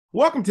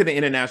Welcome to the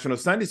International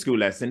Sunday School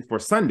lesson for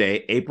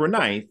Sunday, April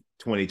 9th,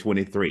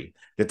 2023.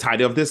 The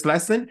title of this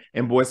lesson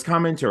and Boy's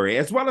commentary,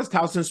 as well as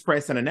Towson's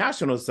Press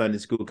International Sunday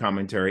School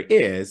commentary,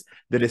 is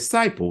The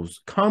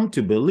Disciples Come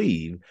to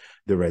Believe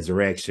the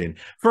Resurrection.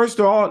 First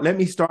of all, let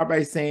me start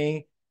by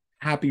saying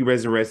Happy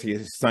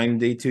Resurrection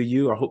Sunday to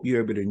you. I hope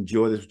you're able to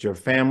enjoy this with your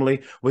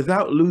family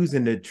without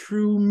losing the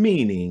true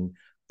meaning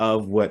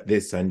of what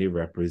this Sunday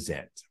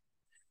represents.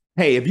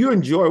 Hey, if you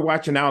enjoy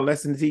watching our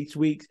lessons each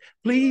week,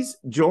 please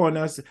join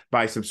us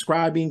by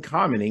subscribing,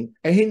 commenting,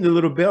 and hitting the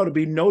little bell to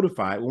be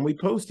notified when we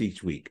post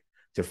each week.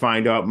 To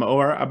find out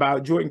more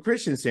about Jordan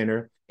Christian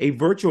Center, a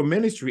virtual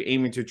ministry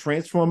aiming to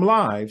transform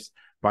lives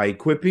by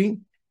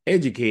equipping,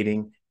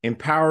 educating,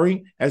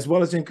 empowering, as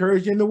well as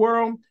encouraging the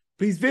world,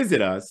 please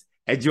visit us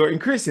at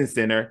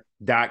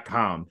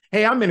jordanchristiancenter.com.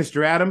 Hey, I'm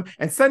Minister Adam,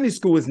 and Sunday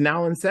School is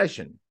now in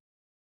session.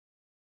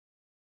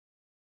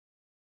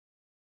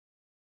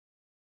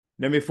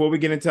 Now, before we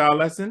get into our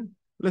lesson,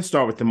 let's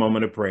start with the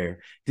moment of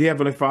prayer. Dear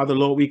Heavenly Father,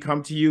 Lord, we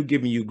come to you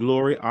giving you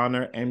glory,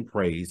 honor, and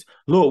praise.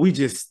 Lord, we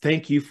just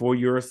thank you for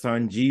your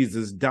son,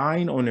 Jesus,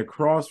 dying on the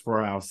cross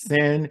for our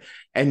sin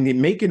and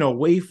making a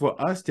way for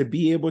us to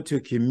be able to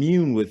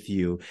commune with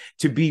you,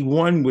 to be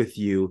one with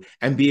you,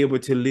 and be able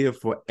to live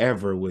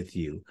forever with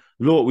you.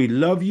 Lord, we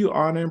love you,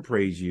 honor, and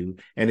praise you.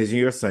 And it's in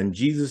your son,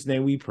 Jesus'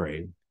 name we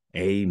pray.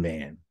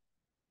 Amen.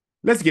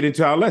 Let's get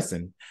into our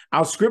lesson.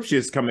 Our scripture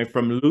is coming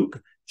from Luke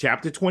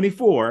chapter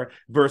 24,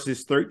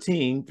 verses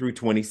 13 through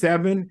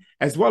 27,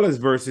 as well as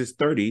verses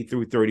 30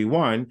 through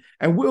 31,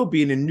 and will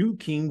be in the New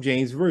King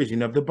James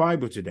Version of the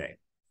Bible today.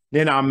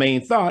 Then our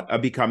main thought will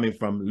be coming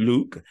from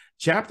Luke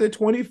chapter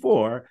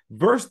 24,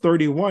 verse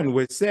 31,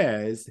 which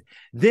says,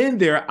 "Then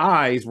their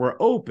eyes were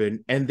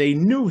opened, and they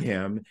knew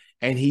him,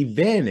 and he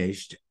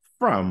vanished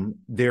from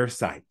their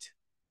sight."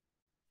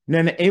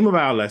 Now, the aim of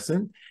our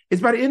lesson is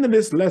by the end of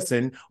this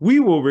lesson,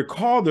 we will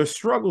recall the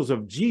struggles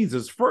of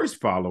Jesus'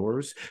 first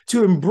followers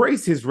to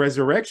embrace his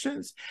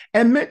resurrections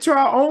and mentor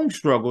our own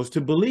struggles to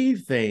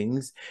believe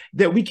things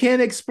that we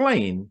can't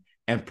explain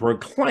and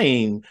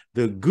proclaim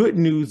the good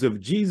news of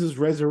Jesus'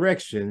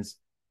 resurrections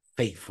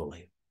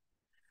faithfully.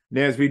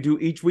 Now, as we do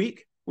each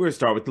week, we're going to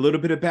start with a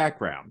little bit of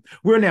background.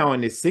 We're now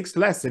in the sixth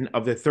lesson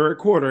of the third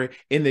quarter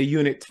in the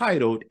unit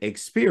titled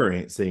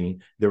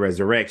Experiencing the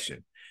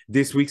Resurrection.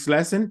 This week's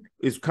lesson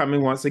is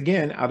coming once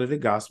again out of the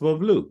Gospel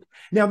of Luke.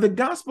 Now, the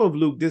Gospel of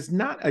Luke does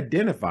not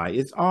identify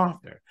its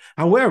author.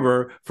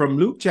 However, from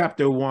Luke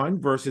chapter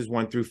 1, verses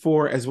 1 through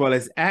 4, as well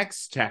as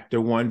Acts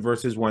chapter 1,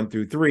 verses 1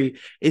 through 3,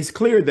 it's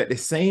clear that the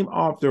same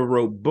author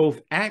wrote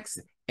both Acts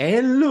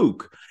and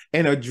Luke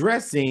and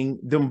addressing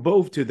them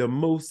both to the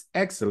most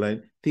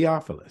excellent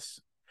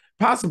Theophilus,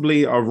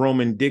 possibly a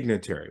Roman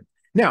dignitary.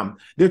 Now,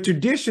 the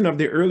tradition of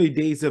the early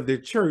days of the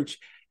church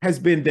has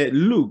been that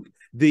Luke,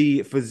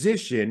 the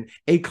physician,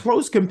 a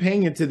close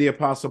companion to the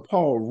Apostle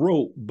Paul,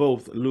 wrote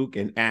both Luke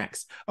and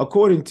Acts,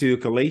 according to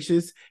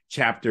Galatians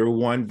chapter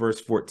 1,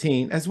 verse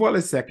 14, as well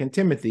as 2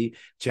 Timothy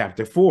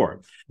chapter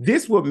 4.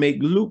 This would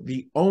make Luke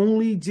the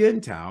only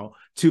Gentile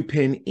to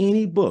pen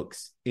any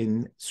books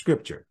in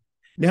Scripture.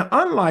 Now,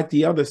 unlike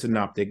the other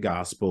synoptic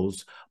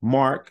Gospels,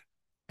 Mark,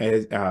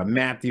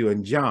 Matthew,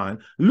 and John,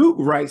 Luke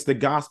writes the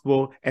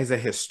Gospel as a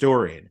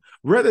historian,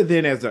 rather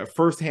than as a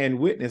firsthand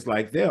witness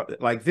like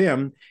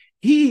them.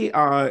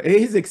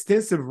 His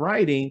extensive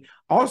writing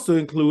also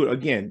include,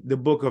 again, the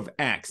book of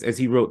Acts, as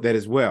he wrote that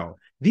as well.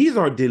 These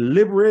are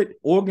deliberate,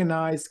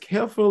 organized,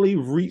 carefully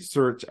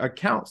researched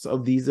accounts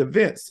of these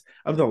events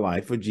of the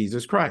life of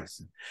Jesus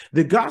Christ.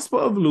 The Gospel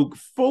of Luke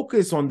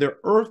focuses on the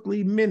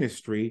earthly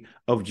ministry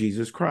of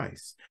Jesus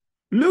Christ.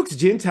 Luke's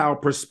Gentile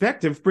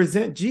perspective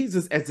presents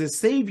Jesus as the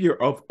Savior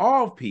of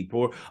all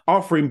people,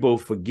 offering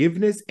both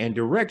forgiveness and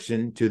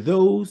direction to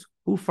those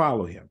who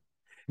follow him.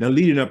 Now,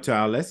 leading up to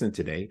our lesson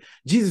today,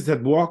 Jesus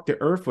had walked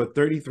the earth for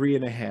 33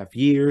 and a half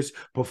years,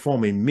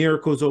 performing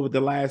miracles over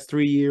the last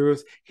 3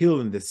 years,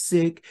 healing the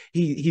sick.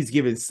 He's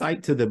given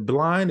sight to the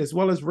blind as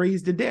well as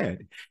raised the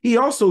dead. He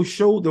also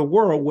showed the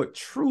world what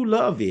true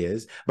love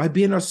is by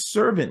being a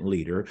servant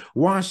leader,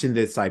 washing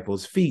the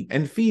disciples' feet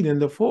and feeding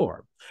the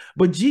poor.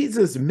 But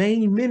Jesus'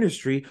 main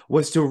ministry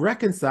was to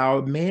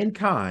reconcile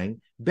mankind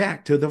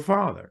back to the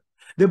Father.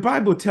 The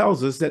Bible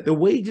tells us that the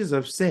wages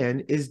of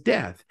sin is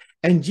death,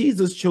 and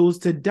Jesus chose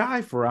to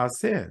die for our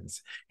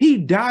sins. He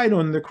died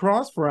on the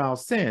cross for our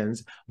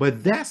sins,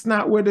 but that's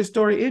not where the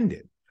story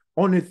ended.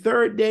 On the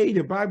third day,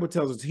 the Bible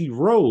tells us he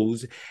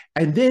rose,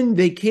 and then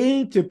they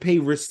came to pay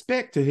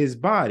respect to his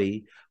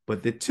body,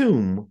 but the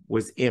tomb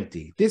was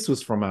empty. This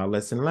was from our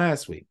lesson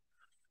last week.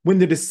 When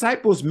the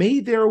disciples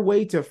made their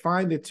way to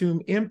find the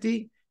tomb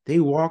empty,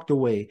 they walked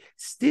away,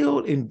 still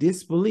in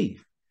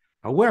disbelief.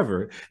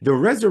 However, the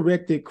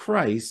resurrected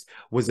Christ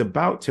was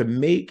about to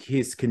make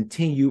his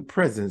continued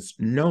presence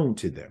known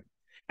to them.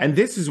 And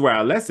this is where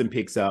our lesson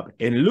picks up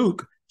in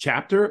Luke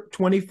chapter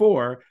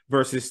 24,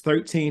 verses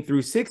 13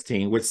 through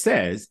 16, which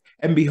says,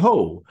 "And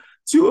behold,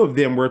 two of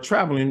them were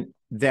traveling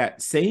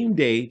that same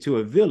day to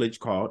a village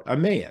called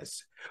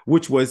Emmaus,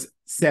 which was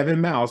 7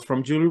 miles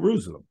from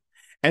Jerusalem.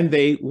 And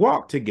they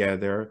walked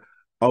together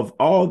of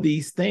all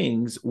these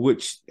things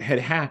which had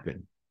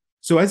happened.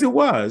 So as it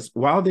was,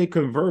 while they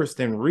conversed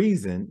and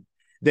reasoned,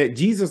 that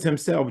Jesus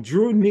himself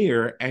drew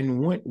near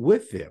and went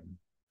with them,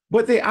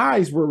 but their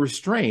eyes were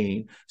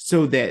restrained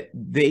so that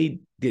they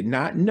did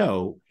not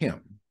know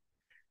him.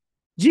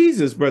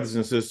 Jesus, brothers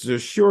and sisters,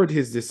 assured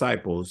his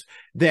disciples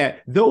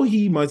that though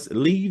he must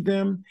leave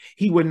them,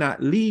 he would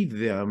not leave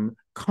them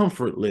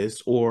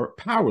comfortless or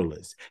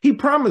powerless. He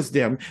promised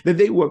them that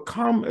he would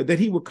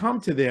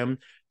come to them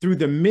through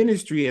the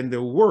ministry and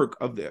the work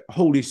of the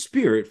Holy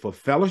Spirit for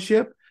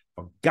fellowship,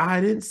 for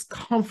guidance,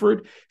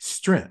 comfort,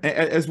 strength,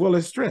 as well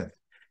as strength.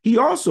 He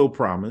also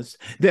promised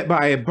that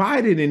by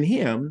abiding in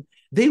him,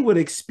 they would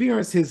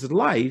experience his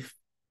life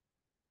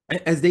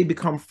as they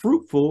become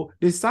fruitful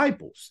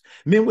disciples,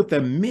 men with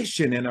a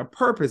mission and a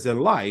purpose in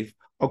life,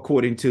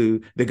 according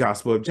to the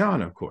Gospel of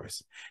John, of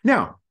course.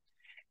 Now,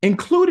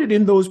 included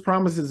in those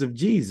promises of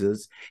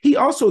Jesus, he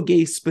also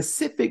gave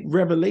specific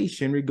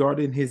revelation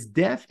regarding his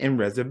death and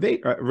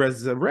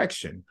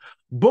resurrection,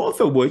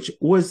 both of which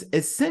was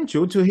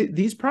essential to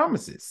these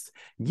promises.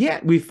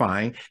 Yet we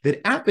find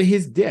that after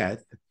his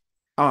death,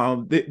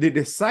 the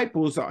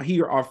disciples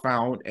here are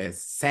found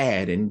as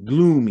sad and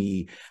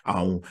gloomy,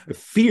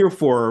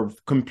 fearful,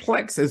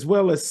 complex, as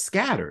well as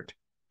scattered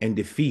and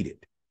defeated.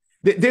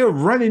 They're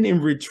running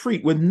in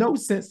retreat with no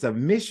sense of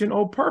mission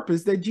or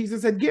purpose that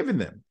Jesus had given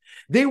them.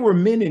 They were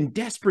men in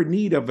desperate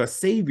need of a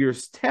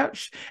Savior's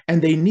touch,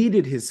 and they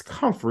needed his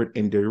comfort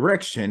and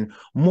direction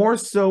more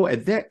so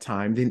at that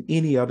time than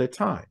any other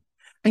time.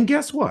 And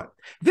guess what?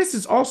 This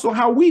is also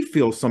how we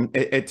feel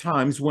at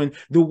times when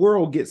the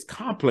world gets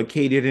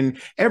complicated and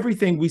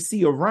everything we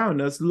see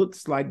around us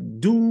looks like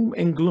doom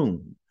and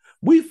gloom.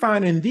 We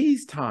find in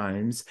these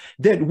times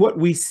that what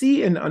we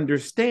see and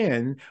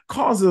understand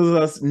causes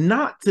us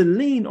not to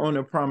lean on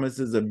the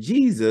promises of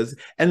Jesus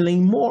and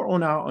lean more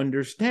on our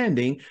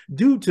understanding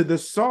due to the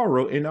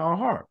sorrow in our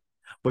heart.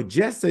 But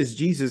just as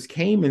Jesus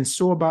came and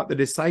saw about the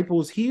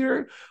disciples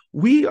here,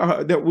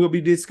 that we'll be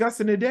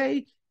discussing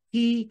today,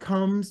 he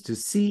comes to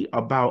see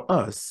about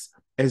us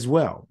as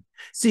well.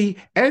 See,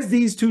 as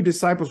these two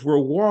disciples were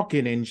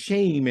walking in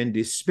shame and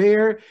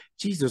despair,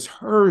 Jesus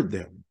heard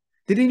them.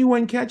 Did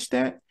anyone catch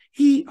that?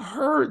 He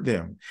heard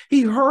them.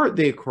 He heard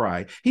their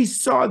cry. He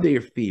saw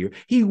their fear.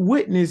 He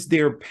witnessed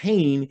their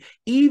pain,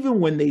 even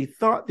when they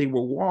thought they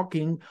were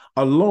walking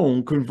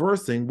alone,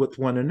 conversing with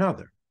one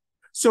another.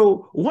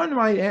 So one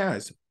might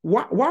ask,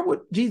 why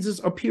would Jesus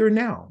appear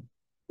now?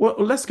 Well,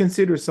 let's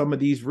consider some of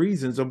these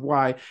reasons of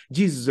why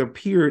Jesus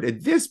appeared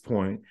at this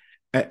point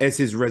as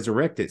his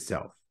resurrected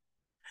self.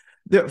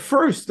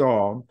 First of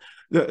all,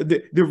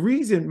 the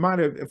reason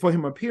for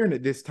him appearing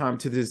at this time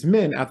to these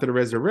men after the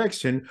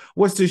resurrection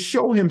was to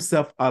show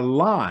himself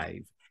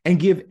alive and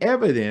give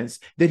evidence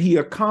that he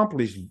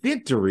accomplished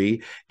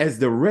victory as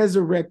the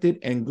resurrected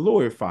and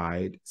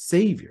glorified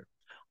Savior.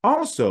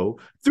 Also,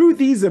 through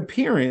these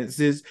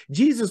appearances,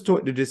 Jesus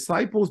taught the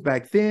disciples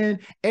back then,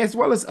 as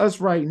well as us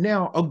right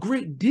now, a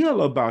great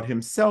deal about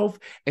himself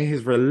and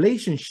his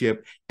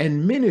relationship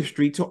and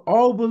ministry to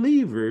all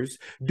believers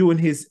during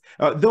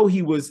though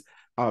he was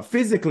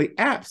physically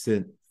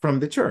absent from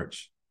the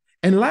church.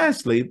 And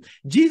lastly,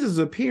 Jesus'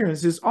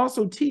 appearances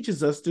also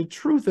teaches us the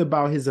truth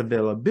about his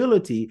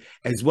availability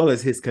as well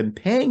as his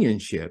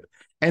companionship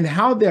and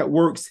how that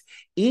works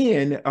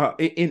in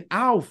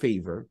our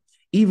favor,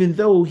 even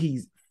though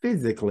he's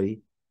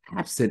physically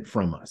absent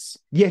from us.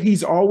 Yet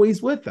he's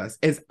always with us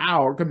as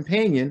our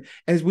companion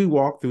as we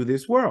walk through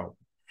this world.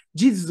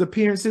 Jesus'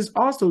 appearances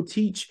also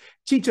teach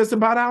us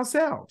about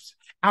ourselves,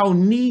 our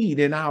need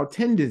and our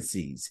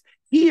tendencies.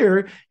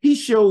 Here, he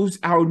shows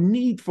our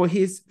need for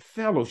his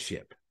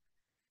fellowship,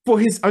 for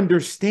his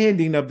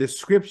understanding of the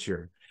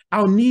scripture,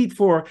 our need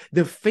for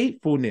the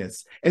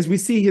faithfulness, as we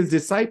see his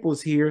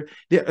disciples here,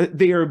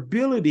 their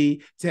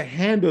ability to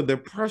handle the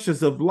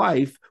pressures of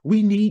life.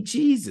 We need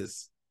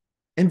Jesus.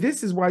 And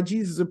this is why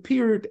Jesus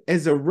appeared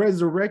as a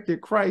resurrected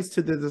Christ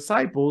to the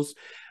disciples,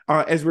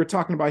 as we're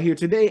talking about here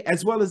today,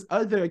 as well as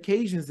other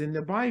occasions in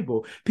the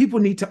Bible. People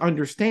need to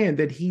understand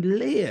that he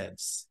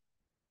lives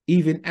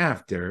even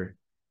after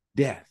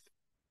death.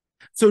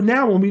 So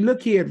now when we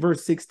look here at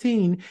verse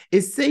 16,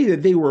 it says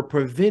that they were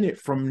prevented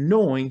from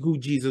knowing who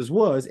Jesus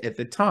was at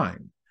the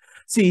time.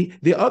 See,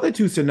 the other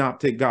two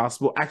synoptic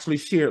gospel actually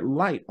shared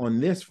light on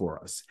this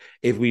for us.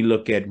 If we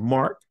look at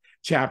Mark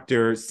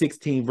chapter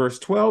 16, verse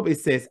 12, it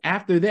says,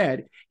 after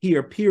that, he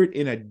appeared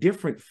in a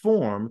different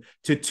form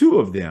to two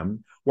of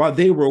them while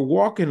they were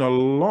walking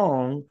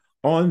along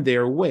on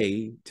their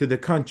way to the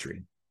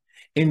country.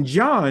 In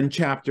John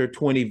chapter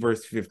 20,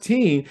 verse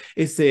 15,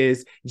 it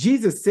says,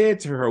 Jesus said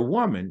to her,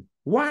 woman,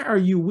 why are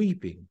you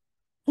weeping?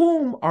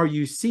 Whom are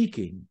you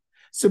seeking?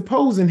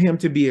 Supposing him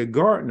to be a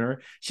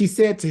gardener, she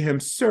said to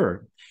him,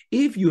 sir,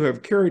 if you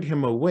have carried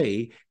him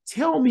away,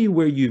 tell me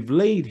where you've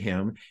laid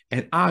him,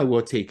 and I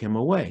will take him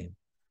away.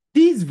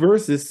 These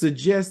verses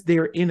suggest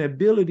their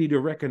inability to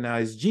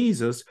recognize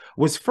Jesus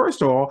was,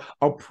 first of all,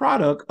 a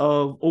product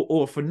of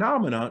or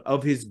phenomenon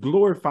of his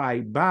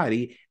glorified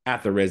body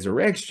at the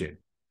resurrection.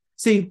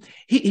 See,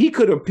 he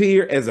could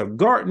appear as a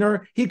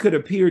gardener. He could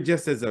appear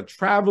just as a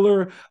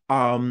traveler,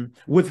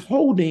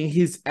 withholding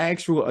his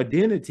actual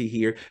identity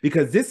here,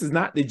 because this is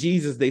not the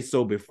Jesus they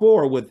saw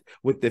before with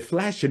the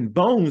flesh and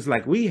bones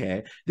like we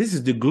had. This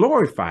is the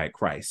glorified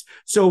Christ.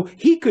 So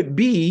he could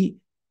be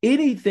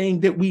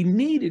anything that we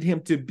needed him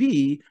to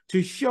be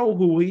to show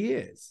who he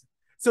is.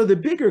 So the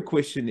bigger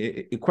question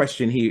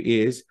here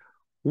is,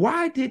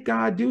 why did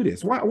God do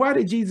this? Why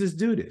did Jesus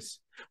do this?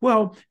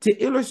 Well, to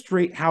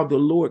illustrate how the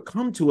Lord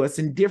come to us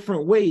in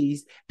different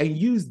ways and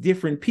use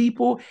different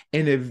people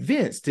and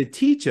events to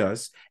teach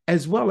us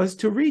as well as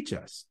to reach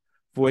us.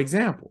 For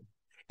example,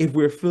 if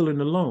we're feeling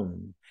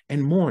alone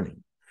and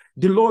mourning,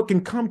 the Lord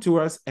can come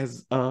to us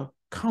as a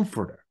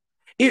comforter.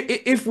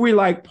 If we,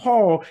 like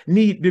Paul,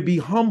 need to be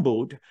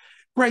humbled,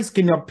 Christ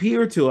can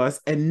appear to us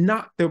and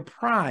knock the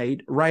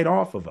pride right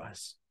off of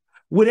us.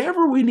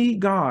 Whatever we need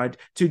God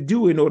to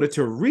do in order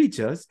to reach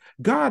us,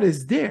 God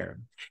is there.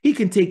 He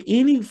can take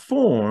any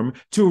form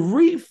to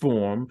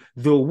reform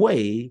the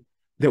way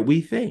that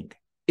we think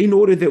in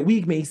order that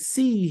we may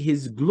see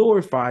his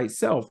glorified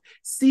self,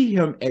 see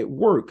him at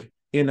work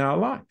in our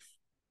life.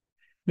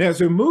 Now, as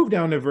we move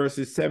down to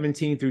verses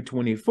 17 through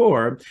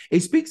 24,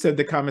 it speaks of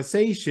the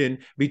conversation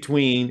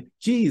between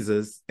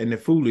Jesus and the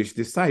foolish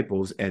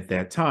disciples at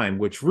that time,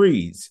 which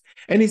reads,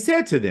 "And he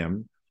said to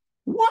them,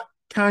 what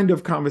kind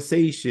of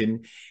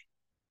conversation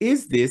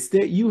is this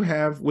that you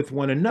have with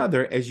one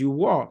another as you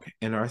walk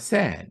and are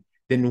sad?"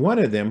 Then one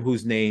of them,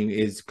 whose name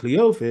is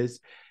Cleophas,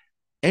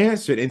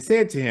 answered and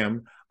said to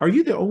him, "Are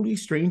you the only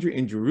stranger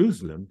in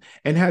Jerusalem?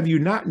 And have you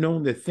not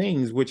known the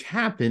things which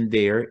happened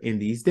there in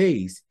these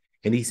days?"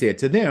 And he said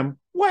to them,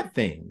 "What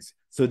things?"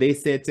 So they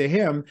said to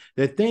him,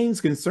 "The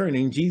things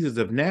concerning Jesus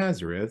of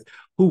Nazareth,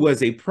 who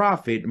was a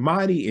prophet,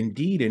 mighty in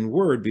deed and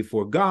word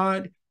before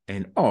God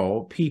and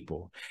all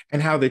people,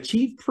 and how the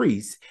chief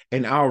priests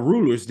and our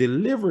rulers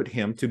delivered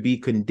him to be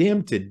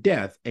condemned to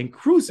death and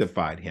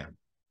crucified him.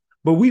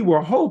 But we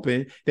were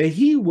hoping that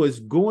he was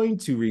going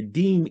to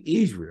redeem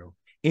Israel.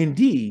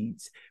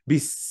 Indeed,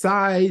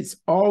 besides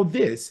all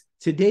this,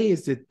 today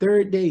is the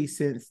third day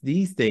since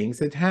these things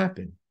had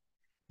happened.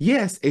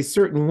 Yes, a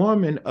certain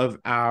woman of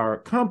our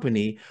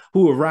company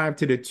who arrived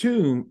to the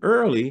tomb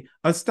early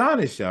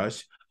astonished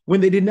us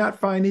when they did not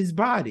find his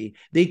body.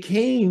 They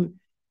came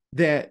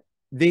that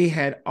they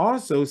had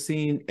also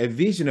seen a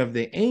vision of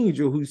the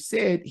angel who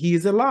said he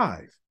is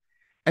alive.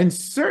 And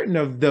certain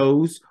of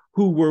those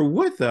who were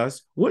with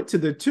us went to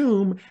the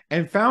tomb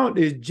and found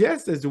it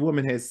just as the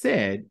woman had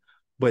said,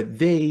 but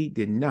they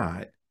did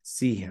not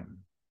see him."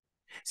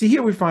 See,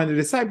 here we find the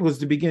disciples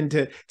to begin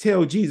to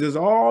tell Jesus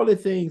all the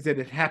things that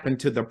had happened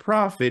to the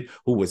prophet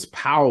who was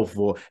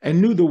powerful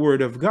and knew the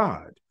word of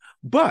God.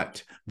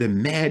 But the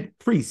mad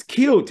priest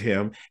killed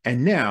him,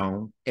 and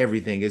now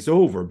everything is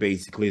over,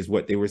 basically, is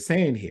what they were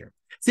saying here.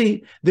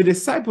 See, the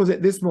disciples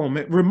at this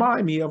moment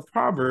remind me of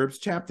Proverbs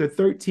chapter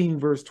 13,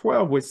 verse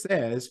 12, which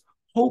says,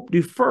 "Hope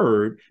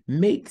deferred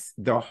makes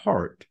the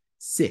heart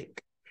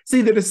sick."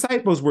 See, the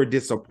disciples were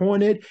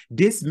disappointed,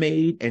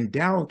 dismayed, and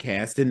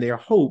downcast, and their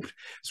hopes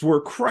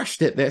were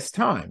crushed at this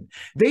time.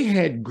 They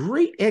had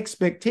great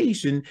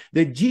expectation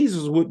that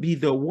Jesus would be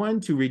the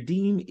one to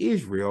redeem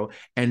Israel,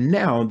 and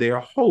now their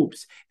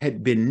hopes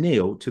had been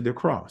nailed to the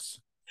cross.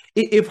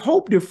 If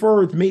hope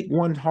deferred make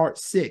one's heart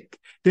sick,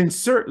 then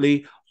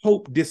certainly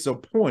hope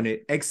disappointed,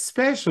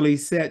 especially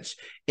such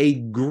a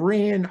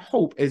grand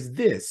hope as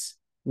this,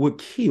 would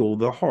kill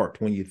the heart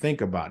when you think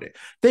about it.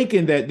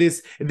 Thinking that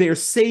their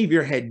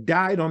Savior had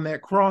died on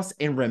that cross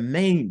and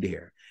remained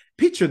there.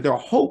 Picture the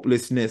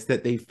hopelessness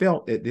that they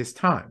felt at this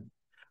time.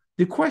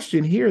 The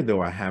question here,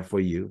 though, I have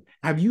for you,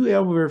 have you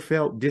ever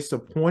felt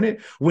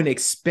disappointed when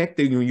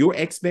your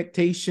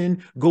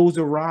expectation goes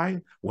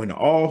awry, when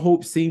all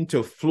hope seemed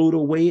to float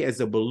away as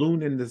a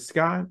balloon in the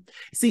sky?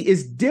 See,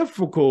 it's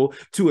difficult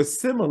to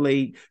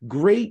assimilate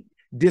great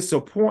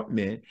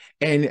disappointment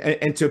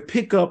and to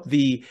pick up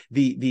the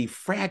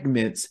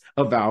fragments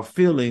of our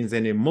feelings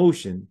and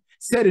emotion,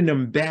 setting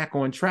them back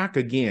on track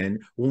again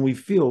when we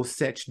feel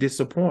such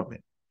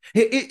disappointment.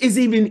 It is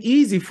even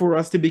easy for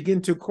us to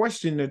begin to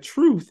question the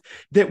truth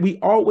that we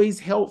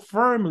always held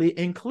firmly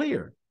and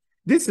clear.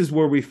 This is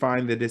where we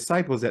find the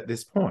disciples at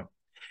this point.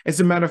 As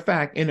a matter of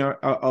fact, in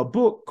a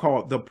book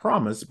called The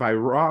Promise by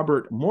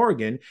Robert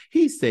Morgan,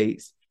 he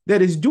states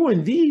that it's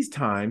during these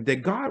times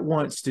that God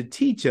wants to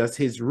teach us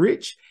his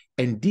rich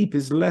and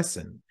deepest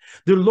lesson.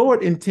 The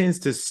Lord intends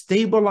to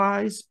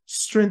stabilize,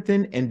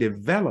 strengthen, and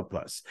develop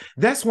us.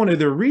 That's one of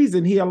the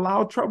reasons he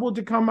allowed trouble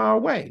to come our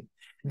way.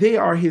 They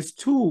are his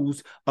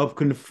tools of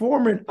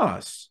conforming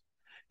us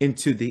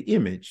into the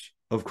image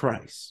of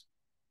Christ.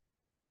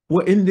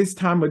 Well, in this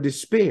time of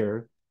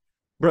despair,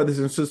 brothers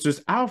and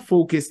sisters, our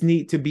focus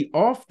needs to be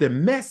off the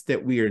mess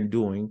that we are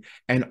doing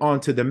and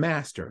onto the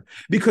master.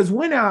 Because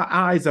when our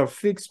eyes are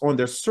fixed on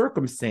the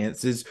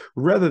circumstances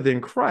rather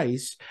than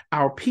Christ,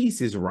 our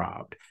peace is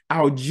robbed,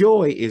 our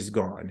joy is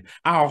gone,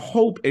 our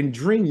hope and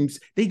dreams,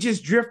 they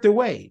just drift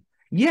away.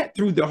 Yet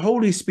through the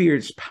Holy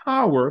Spirit's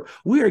power,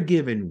 we are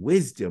given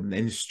wisdom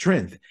and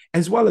strength,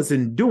 as well as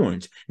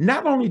endurance,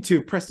 not only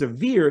to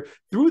persevere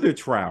through the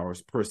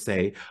trials per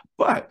se,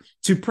 but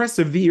to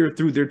persevere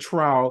through the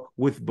trial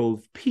with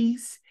both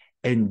peace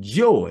and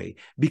joy,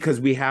 because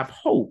we have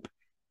hope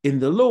in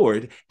the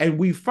Lord. And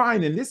we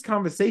find in this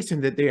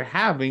conversation that they're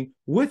having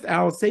with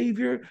our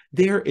Savior,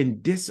 they're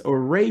in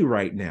disarray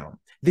right now.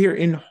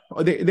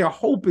 Their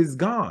hope is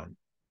gone.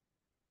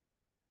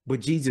 But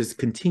Jesus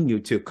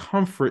continued to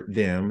comfort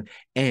them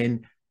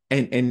and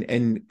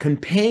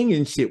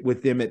companionship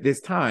with them at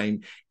this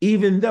time,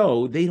 even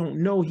though they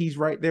don't know he's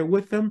right there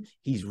with them.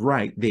 He's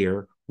right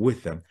there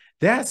with them.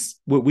 That's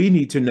what we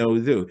need to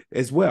know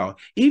as well.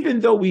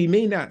 Even though we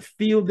may not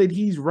feel that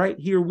he's right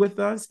here with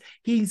us,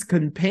 his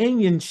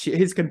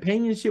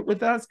companionship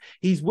with us,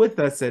 he's with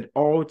us at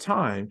all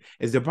time.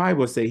 As the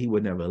Bible says, he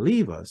will never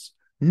leave us,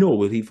 nor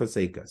will he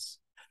forsake us.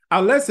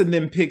 Our lesson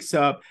then picks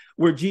up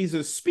where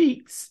Jesus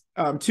speaks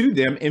to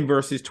them in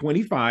verses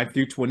 25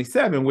 through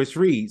 27, which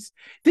reads,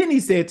 "Then he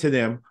said to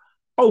them,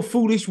 O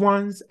foolish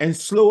ones, and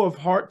slow of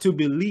heart to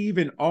believe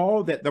in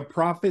all that the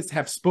prophets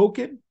have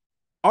spoken.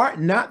 Art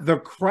not the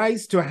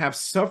Christ to have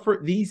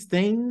suffered these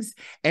things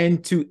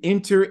and to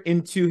enter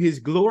into his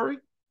glory?"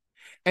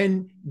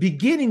 And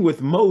beginning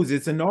with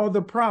Moses and all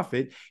the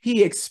prophet,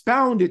 he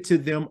expounded to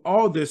them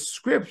all the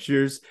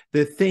scriptures,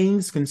 the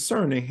things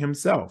concerning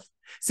himself.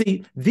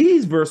 See,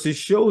 these verses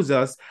shows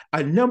us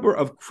a number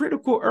of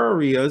critical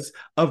areas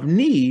of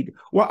need,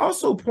 while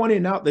also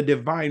pointing out the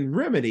divine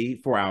remedy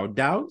for our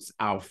doubts,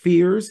 our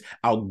fears,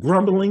 our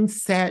grumbling,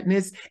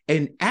 sadness,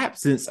 and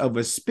absence of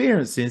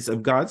experiences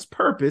of God's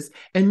purpose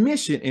and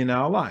mission in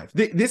our life.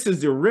 This is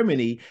the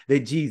remedy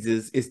that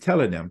Jesus is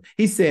telling them.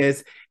 He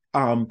says,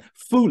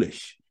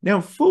 foolish.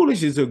 Now,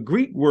 foolish is a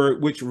Greek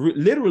word which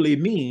literally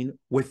means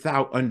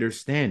without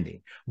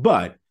understanding,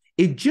 but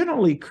it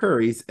generally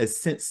carries a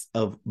sense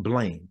of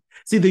blame.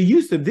 See, the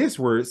use of this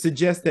word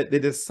suggests that the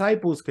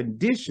disciples'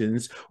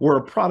 conditions were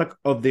a product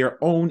of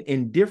their own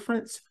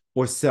indifference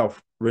or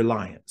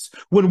self-reliance.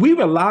 When we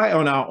rely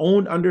on our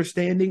own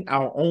understanding,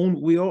 our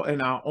own will,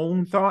 and our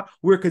own thought,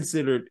 we're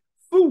considered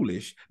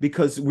foolish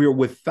because we're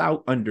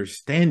without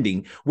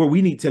understanding, where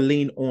we need to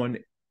lean on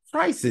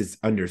Christ's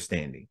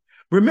understanding.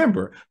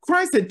 Remember,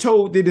 Christ had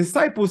told the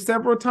disciples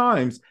several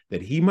times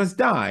that he must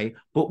die,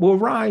 but will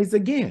rise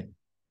again.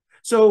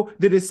 So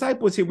the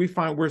disciples here we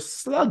find were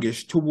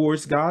sluggish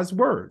towards God's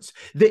words.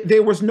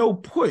 There was no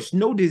push,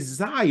 no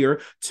desire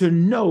to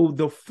know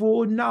the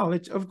full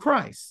knowledge of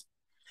Christ.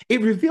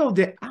 It revealed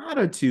the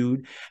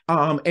attitude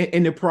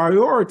and the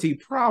priority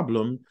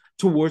problem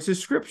towards the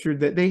scripture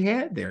that they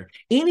had there.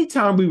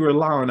 Anytime we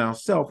rely on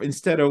ourselves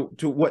instead of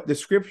to what the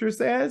scripture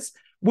says,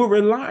 we're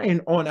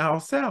relying on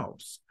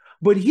ourselves.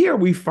 But here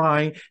we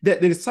find that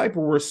the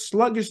disciples were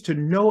sluggish to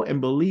know and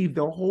believe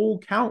the whole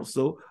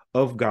counsel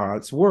of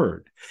God's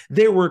word.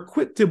 They were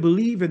quick to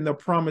believe in the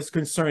promise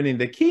concerning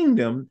the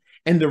kingdom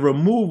and the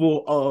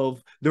removal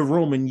of the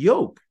Roman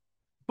yoke,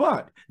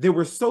 but they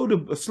were slow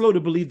to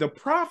believe the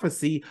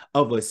prophecy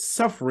of a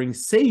suffering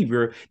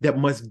Savior that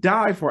must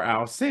die for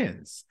our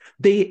sins.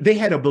 They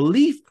had a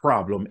belief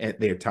problem at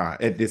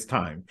this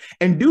time.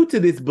 And due to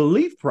this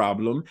belief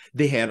problem,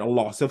 they had a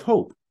loss of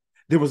hope.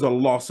 There was a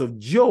loss of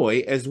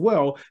joy as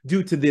well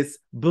due to this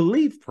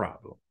belief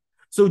problem.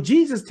 So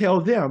Jesus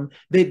tells them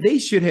that they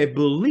should have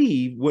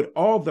believed what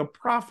all the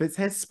prophets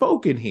had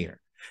spoken here,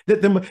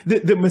 that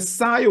the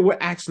Messiah would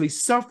actually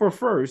suffer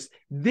first,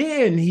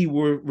 then he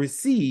will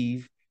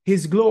receive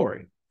his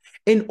glory.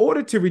 In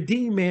order to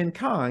redeem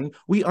mankind,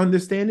 we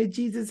understand that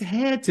Jesus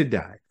had to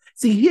die.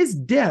 See, his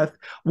death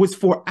was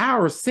for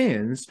our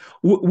sins,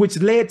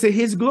 which led to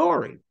his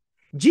glory.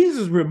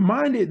 Jesus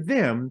reminded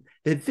them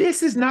that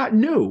this is not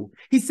new.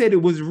 He said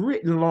it was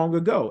written long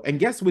ago. And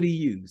guess what he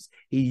used?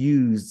 He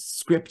used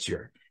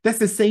scripture. That's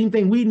the same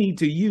thing we need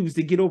to use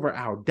to get over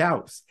our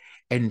doubts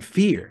and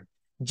fear.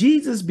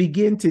 Jesus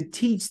began to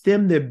teach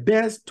them the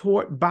best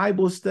taught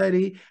Bible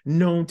study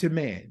known to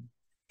man.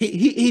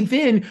 He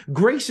then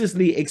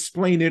graciously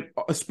explained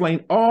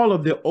all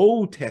of the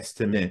Old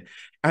Testament,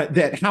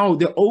 how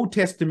the Old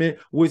Testament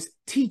was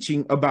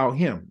teaching about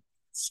him,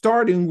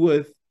 starting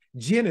with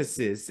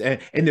Genesis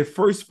and the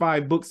first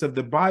 5 books of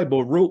the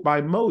Bible wrote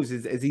by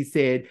Moses, as he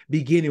said,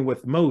 beginning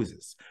with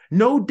Moses.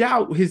 No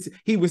doubt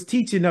he was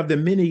teaching of the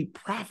many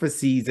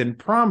prophecies and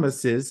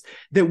promises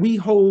that we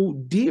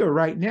hold dear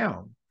right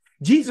now.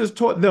 Jesus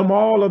taught them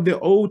all of the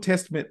Old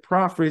Testament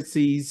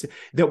prophecies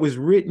that was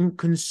written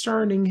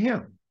concerning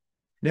him.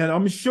 Now,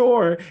 I'm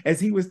sure as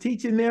he was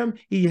teaching them,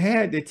 he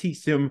had to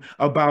teach them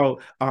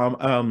about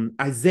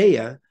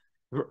Isaiah.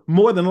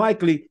 More than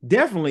likely,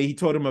 definitely, he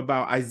taught him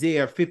about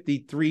Isaiah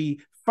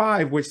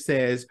 53:5, which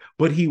says,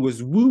 "But he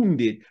was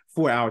wounded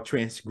for our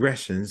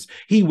transgressions.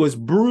 He was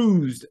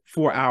bruised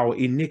for our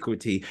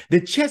iniquity. The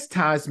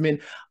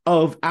chastisement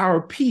of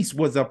our peace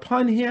was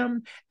upon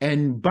him,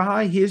 and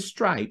by his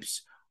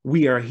stripes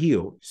we are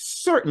healed."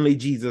 Certainly,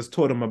 Jesus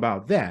taught him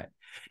about that.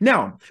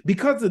 Now,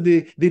 because of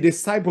the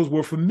disciples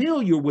were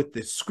familiar with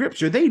the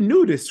scripture, they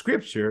knew the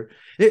scripture,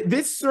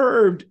 this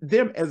served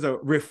them as a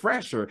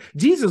refresher.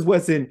 Jesus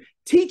wasn't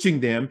teaching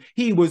them,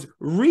 he was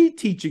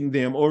reteaching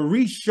them or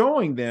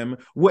re-showing them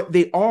what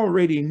they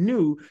already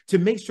knew to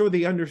make sure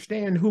they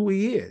understand who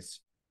he is.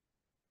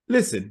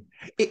 Listen,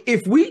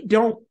 if we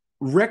don't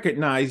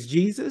recognize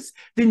Jesus,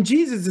 then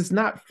Jesus is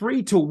not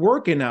free to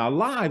work in our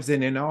lives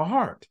and in our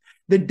heart.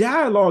 The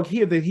dialogue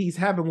here that he's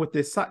having with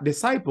the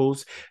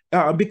disciples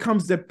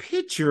becomes the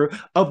picture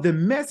of the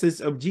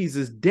message of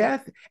Jesus'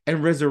 death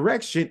and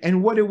resurrection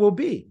and what it will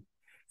be.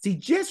 See,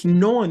 just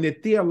knowing the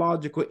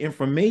theological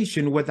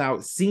information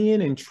without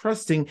seeing and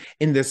trusting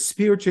in the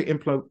spiritual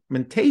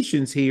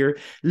implementations here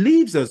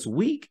leaves us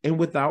weak and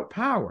without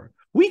power.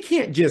 We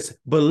can't just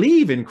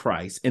believe in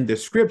Christ in the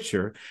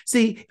scripture.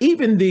 See,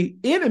 even the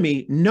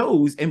enemy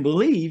knows and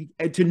believes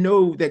to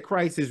know that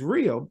Christ is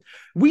real.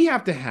 We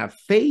have to have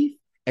faith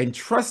and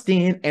trust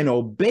in and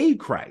obey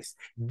Christ.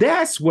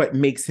 That's what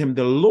makes him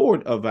the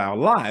Lord of our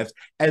lives.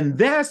 And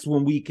that's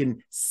when we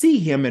can see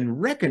him and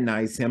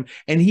recognize him,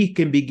 and he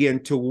can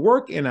begin to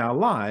work in our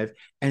life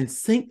and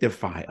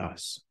sanctify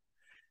us.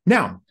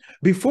 Now,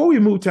 before we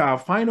move to our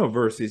final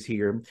verses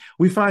here,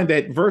 we find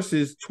that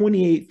verses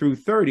 28 through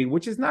 30,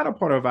 which is not a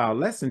part of our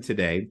lesson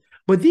today,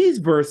 but these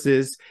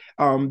verses,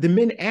 the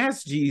men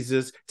asked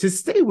Jesus to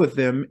stay with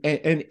them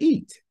and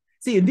eat.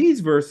 See, in these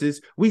verses,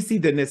 we see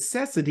the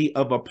necessity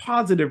of a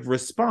positive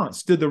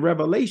response to the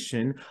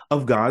revelation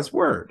of God's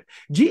word.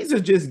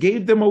 Jesus just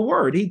gave them a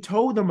word. He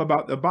told them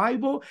about the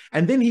Bible,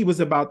 and then he was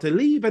about to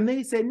leave, and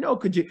they said, no,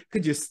 could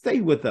you stay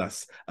with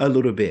us a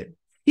little bit?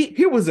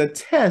 Here was a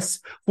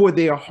test for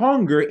their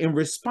hunger in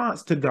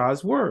response to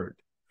God's word.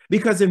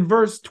 Because in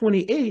verse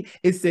 28,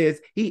 it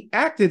says he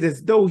acted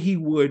as though he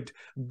would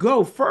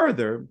go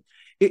further.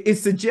 It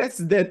suggests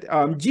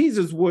that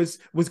Jesus was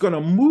going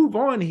to move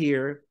on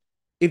here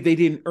if they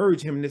didn't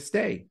urge him to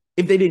stay,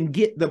 if they didn't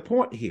get the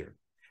point here.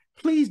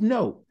 Please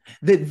note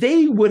that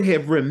they would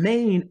have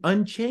remained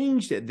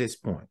unchanged at this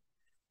point.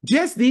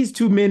 Just these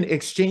two men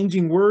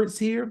exchanging words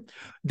here,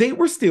 they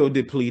were still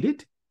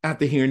depleted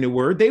after hearing the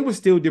word. They were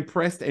still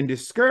depressed and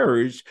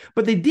discouraged,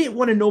 but they did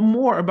want to know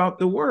more about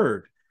the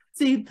word.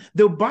 See,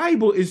 the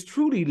Bible is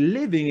truly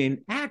living and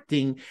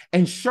acting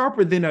and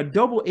sharper than a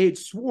double-edged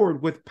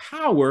sword with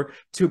power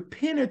to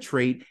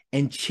penetrate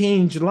and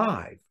change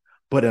lives.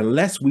 But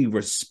unless we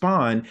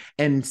respond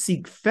and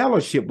seek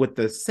fellowship with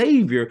the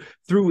Savior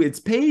through its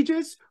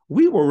pages,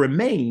 we will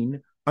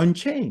remain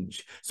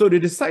unchanged. So the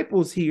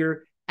disciples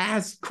here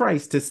asked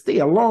Christ to stay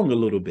along a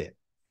little bit.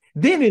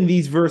 Then in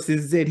these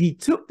verses that he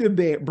took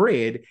the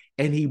bread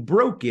and he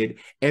broke it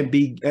and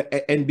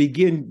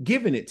began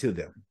giving it to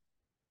them.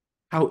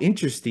 How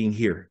interesting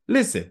here.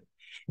 Listen,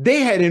 they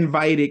had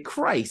invited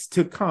Christ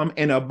to come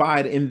and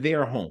abide in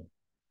their home.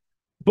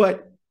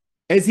 But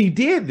as he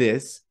did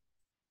this,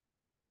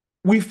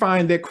 we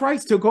find that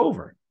Christ took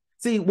over.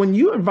 See, when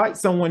you invite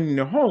someone in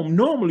your home,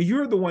 normally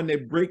you're the one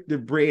that breaks the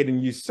bread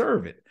and you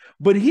serve it.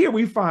 But here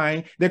we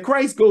find that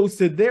Christ goes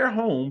to their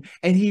home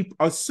and he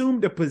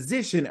assumed the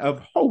position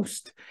of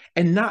host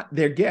and not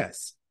their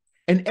guest.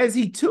 And as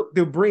he took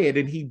the bread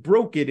and he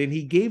broke it and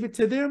he gave it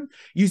to them,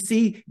 you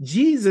see,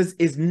 Jesus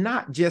is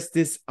not just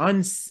this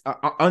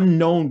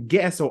unknown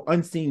guest or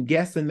unseen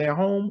guest in their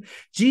home.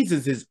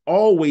 Jesus is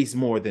always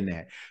more than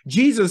that.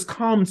 Jesus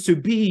comes to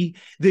be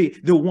the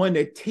one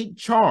that takes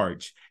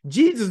charge.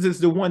 Jesus is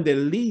the one that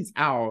leads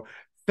our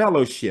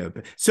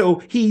fellowship.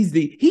 So he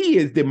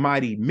is the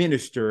mighty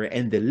minister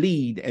and the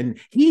lead, and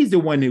he's the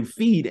one who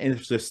feeds and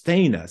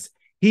sustains us.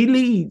 He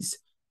leads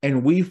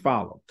and we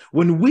follow.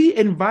 When we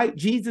invite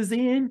Jesus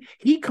in,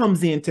 he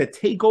comes in to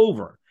take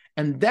over.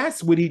 And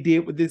that's what he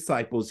did with the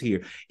disciples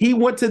here. He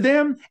went to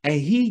them and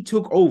he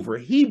took over.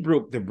 He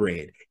broke the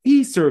bread.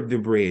 He served the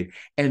bread.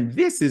 And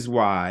this is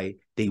why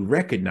they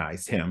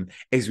recognized him.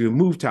 As we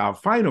move to our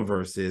final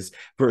verses,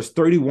 verse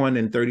 31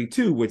 and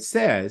 32, which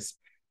says,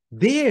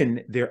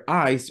 then their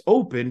eyes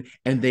opened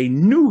and they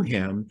knew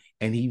him,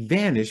 and he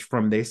vanished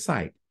from their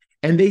sight.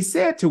 And they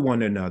said to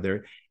one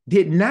another,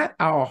 did not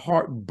our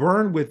heart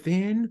burn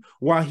within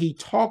while he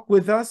talked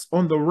with us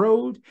on the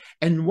road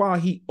and while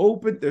he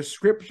opened the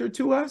scripture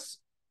to us?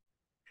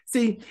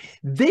 See,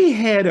 they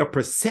had a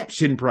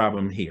perception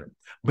problem here.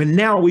 But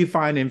now we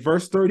find in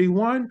verse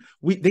 31,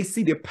 they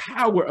see the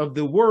power of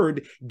the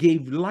word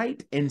gave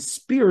light and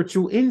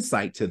spiritual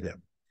insight to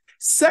them.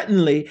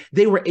 Suddenly,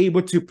 they were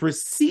able to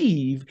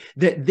perceive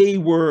that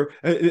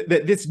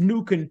that this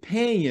new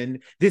companion,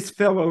 this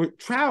fellow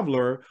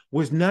traveler,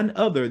 was none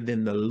other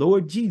than the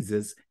Lord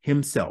Jesus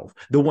himself,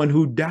 the one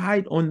who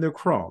died on the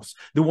cross,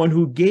 the one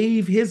who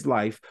gave his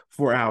life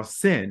for our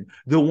sin,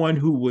 the one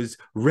who was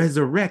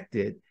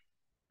resurrected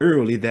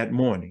early that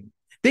morning.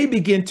 They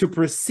begin to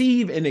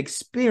perceive and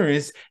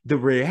experience the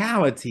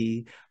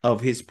reality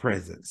of his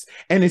presence.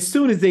 And as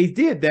soon as they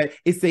did that,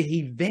 it said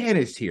he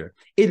vanished here.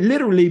 It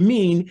literally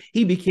means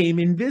he became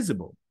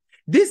invisible.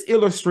 This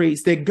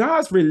illustrates that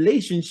God's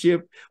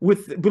relationship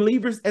with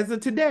believers as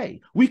of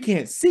today. We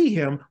can't see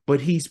him,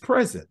 but he's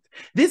present.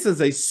 This is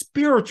a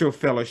spiritual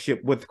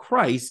fellowship with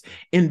Christ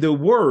in the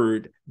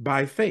word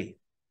by faith.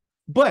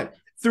 But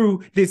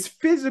through this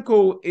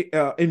physical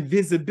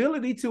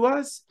invisibility to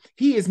us,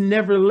 he is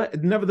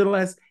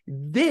nevertheless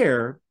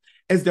there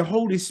as the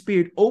Holy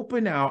Spirit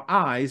opened our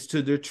eyes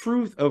to the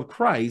truth of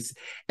Christ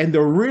and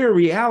the real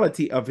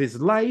reality of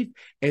his life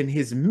and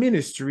his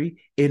ministry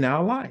in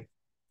our life.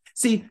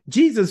 See,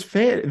 Jesus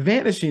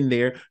vanishing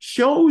there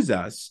shows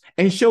us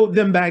and showed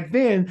them back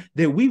then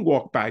that we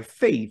walk by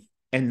faith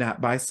and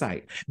not by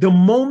sight. The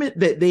moment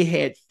that they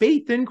had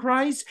faith in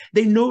Christ,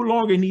 they no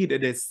longer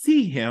needed to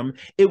see him.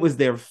 It was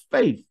their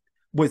faith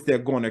was they're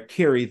going to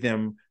carry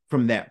them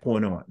from that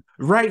point on.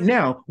 Right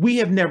now, we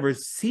have never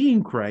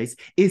seen Christ.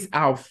 It's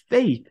our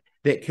faith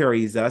that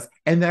carries us,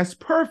 and that's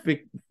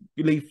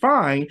perfectly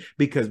fine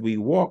because we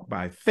walk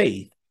by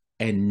faith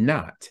and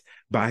not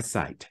by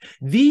sight.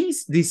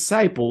 These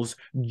disciples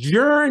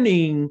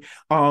journeying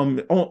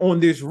on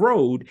this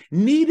road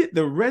needed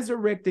the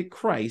resurrected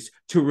Christ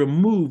to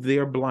remove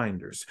their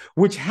blinders,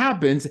 which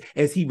happens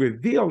as he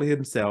revealed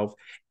himself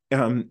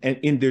and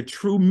in the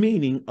true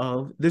meaning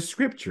of the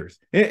scriptures.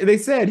 They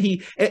said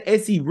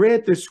as he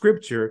read the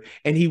scripture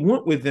and he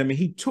went with them and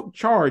he took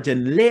charge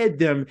and led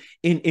them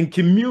in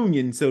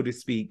communion, so to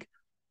speak,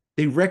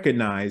 they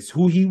recognized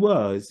who he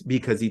was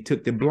because he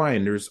took the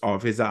blinders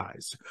off his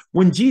eyes.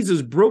 When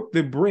Jesus broke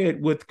the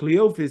bread with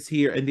Cleophas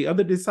here and the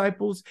other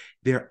disciples,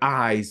 their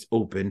eyes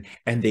opened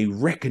and they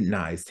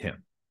recognized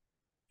him.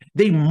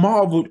 They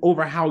marveled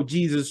over how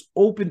Jesus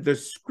opened the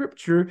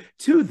scripture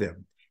to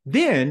them.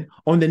 Then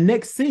on the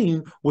next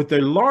scene with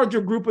a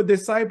larger group of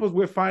disciples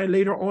we'll find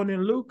later on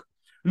in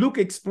Luke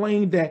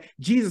explained that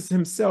Jesus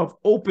himself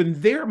opened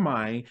their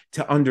mind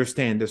to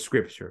understand the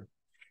scripture.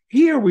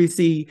 Here we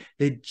see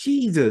that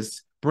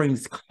Jesus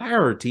brings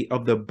clarity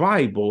of the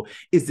Bible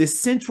is the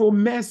central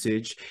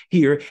message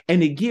here,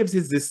 and it gives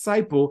his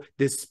disciple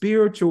the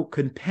spiritual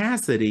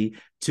capacity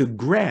to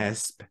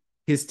grasp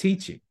his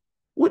teaching.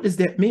 What does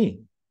that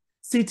mean?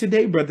 See,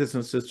 today, brothers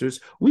and sisters,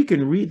 we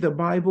can read the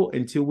Bible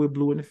until we're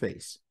blue in the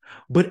face,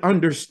 but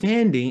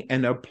understanding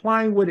and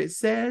applying what it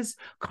says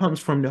comes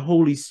from the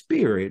Holy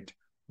Spirit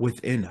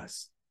within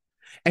us.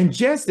 And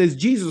just as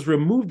Jesus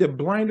removed the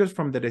blinders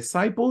from the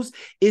disciples,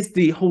 it's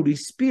the Holy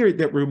Spirit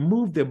that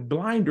removed the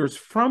blinders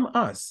from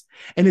us.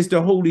 And it's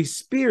the Holy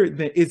Spirit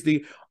that is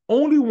the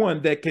only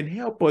one that can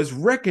help us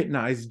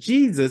recognize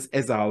Jesus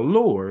as our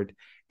Lord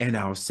and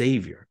our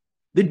Savior.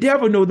 The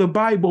devil knows the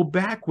Bible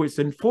backwards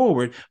and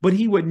forward, but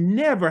he would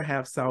never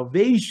have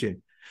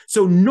salvation.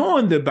 So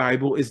knowing the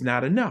Bible is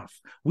not enough.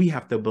 We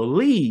have to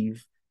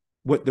believe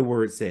what the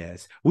word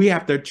says. We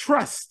have to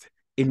trust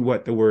in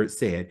what the word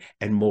said.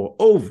 And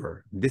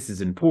moreover, this is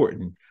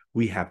important,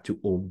 we have to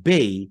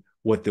obey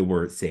what the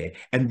word said.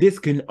 And this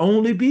can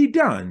only be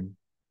done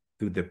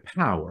through the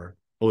power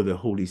of the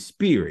Holy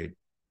Spirit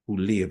who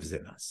lives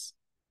in us.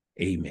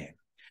 Amen.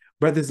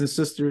 Brothers and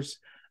sisters,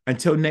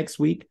 until next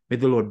week, may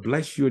the Lord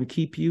bless you and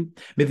keep you.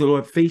 May the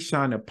Lord's face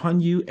shine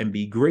upon you and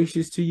be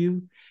gracious to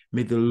you.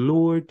 May the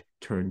Lord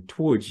turn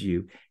towards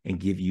you and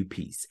give you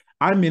peace.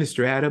 I'm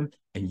Minister Adam,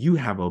 and you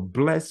have a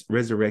blessed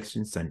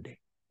Resurrection Sunday.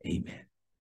 Amen.